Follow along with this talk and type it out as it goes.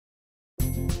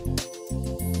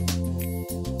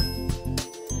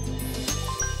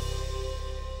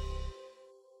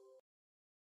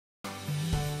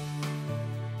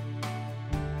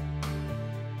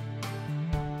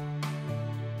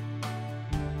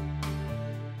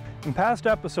In past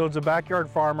episodes of Backyard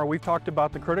Farmer, we've talked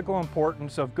about the critical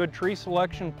importance of good tree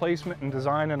selection, placement, and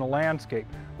design in a landscape.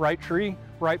 Right tree,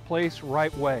 right place,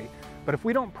 right way. But if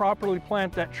we don't properly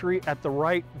plant that tree at the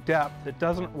right depth, it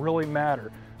doesn't really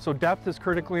matter. So depth is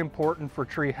critically important for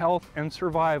tree health and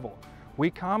survival.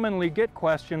 We commonly get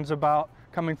questions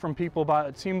coming from people about,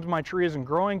 it seems my tree isn't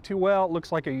growing too well, it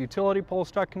looks like a utility pole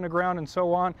stuck in the ground and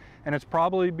so on, and it's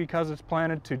probably because it's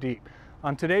planted too deep.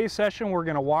 On today's session, we're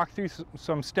going to walk through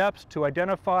some steps to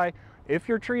identify if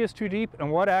your tree is too deep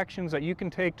and what actions that you can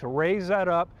take to raise that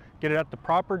up, get it at the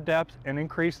proper depth, and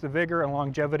increase the vigor and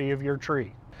longevity of your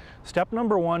tree. Step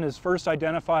number one is first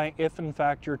identifying if in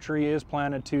fact your tree is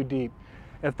planted too deep.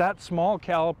 If that small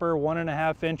caliper,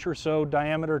 1.5 inch or so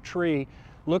diameter tree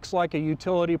looks like a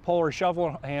utility pole or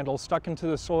shovel handle stuck into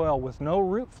the soil with no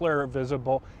root flare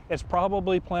visible, it's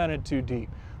probably planted too deep.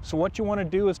 So what you want to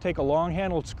do is take a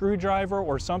long-handled screwdriver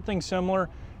or something similar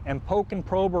and poke and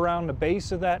probe around the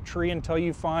base of that tree until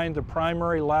you find the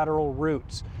primary lateral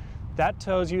roots. That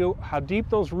tells you how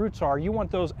deep those roots are. You want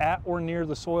those at or near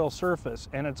the soil surface,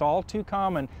 and it's all too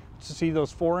common to see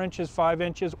those 4 inches, 5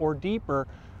 inches or deeper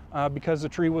because the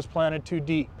tree was planted too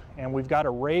deep, and we've got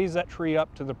to raise that tree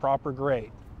up to the proper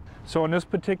grade. So in this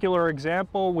particular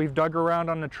example, we've dug around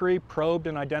on the tree, probed,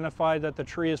 and identified that the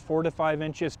tree is 4 to 5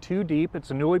 inches too deep. It's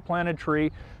a newly planted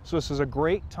tree, so this is a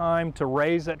great time to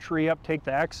raise that tree up, take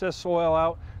the excess soil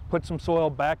out, put some soil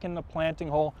back in the planting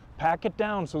hole, pack it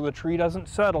down so the tree doesn't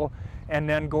settle, and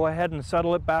then go ahead and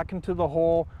settle it back into the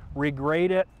hole,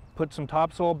 regrade it, put some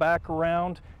topsoil back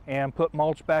around, and put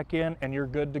mulch back in, and you're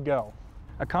good to go.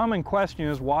 A common question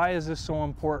is, why is this so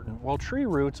important? Well, tree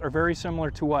roots are very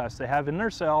similar to us. They have in their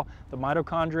cell the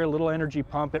mitochondria, little energy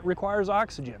pump. It requires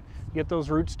oxygen. You get those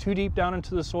roots too deep down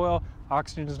into the soil,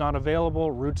 oxygen is not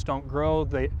available, roots don't grow,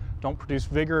 they don't produce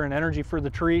vigor and energy for the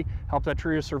tree, help that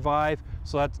tree to survive,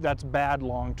 so that's bad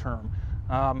long term.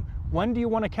 When do you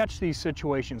want to catch these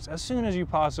situations? As soon as you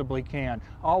possibly can.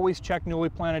 Always check newly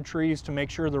planted trees to make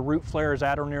sure the root flare is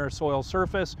at or near a soil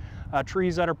surface.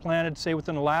 Trees that are planted, say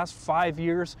within the last 5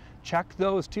 years, check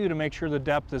those too to make sure the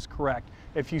depth is correct.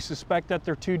 If you suspect that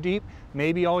they're too deep,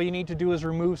 maybe all you need to do is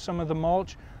remove some of the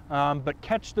mulch, but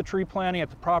catch the tree planting at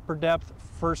the proper depth,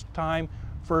 first time,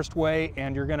 first way,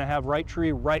 and you're going to have right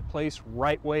tree, right place,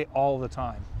 right way all the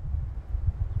time.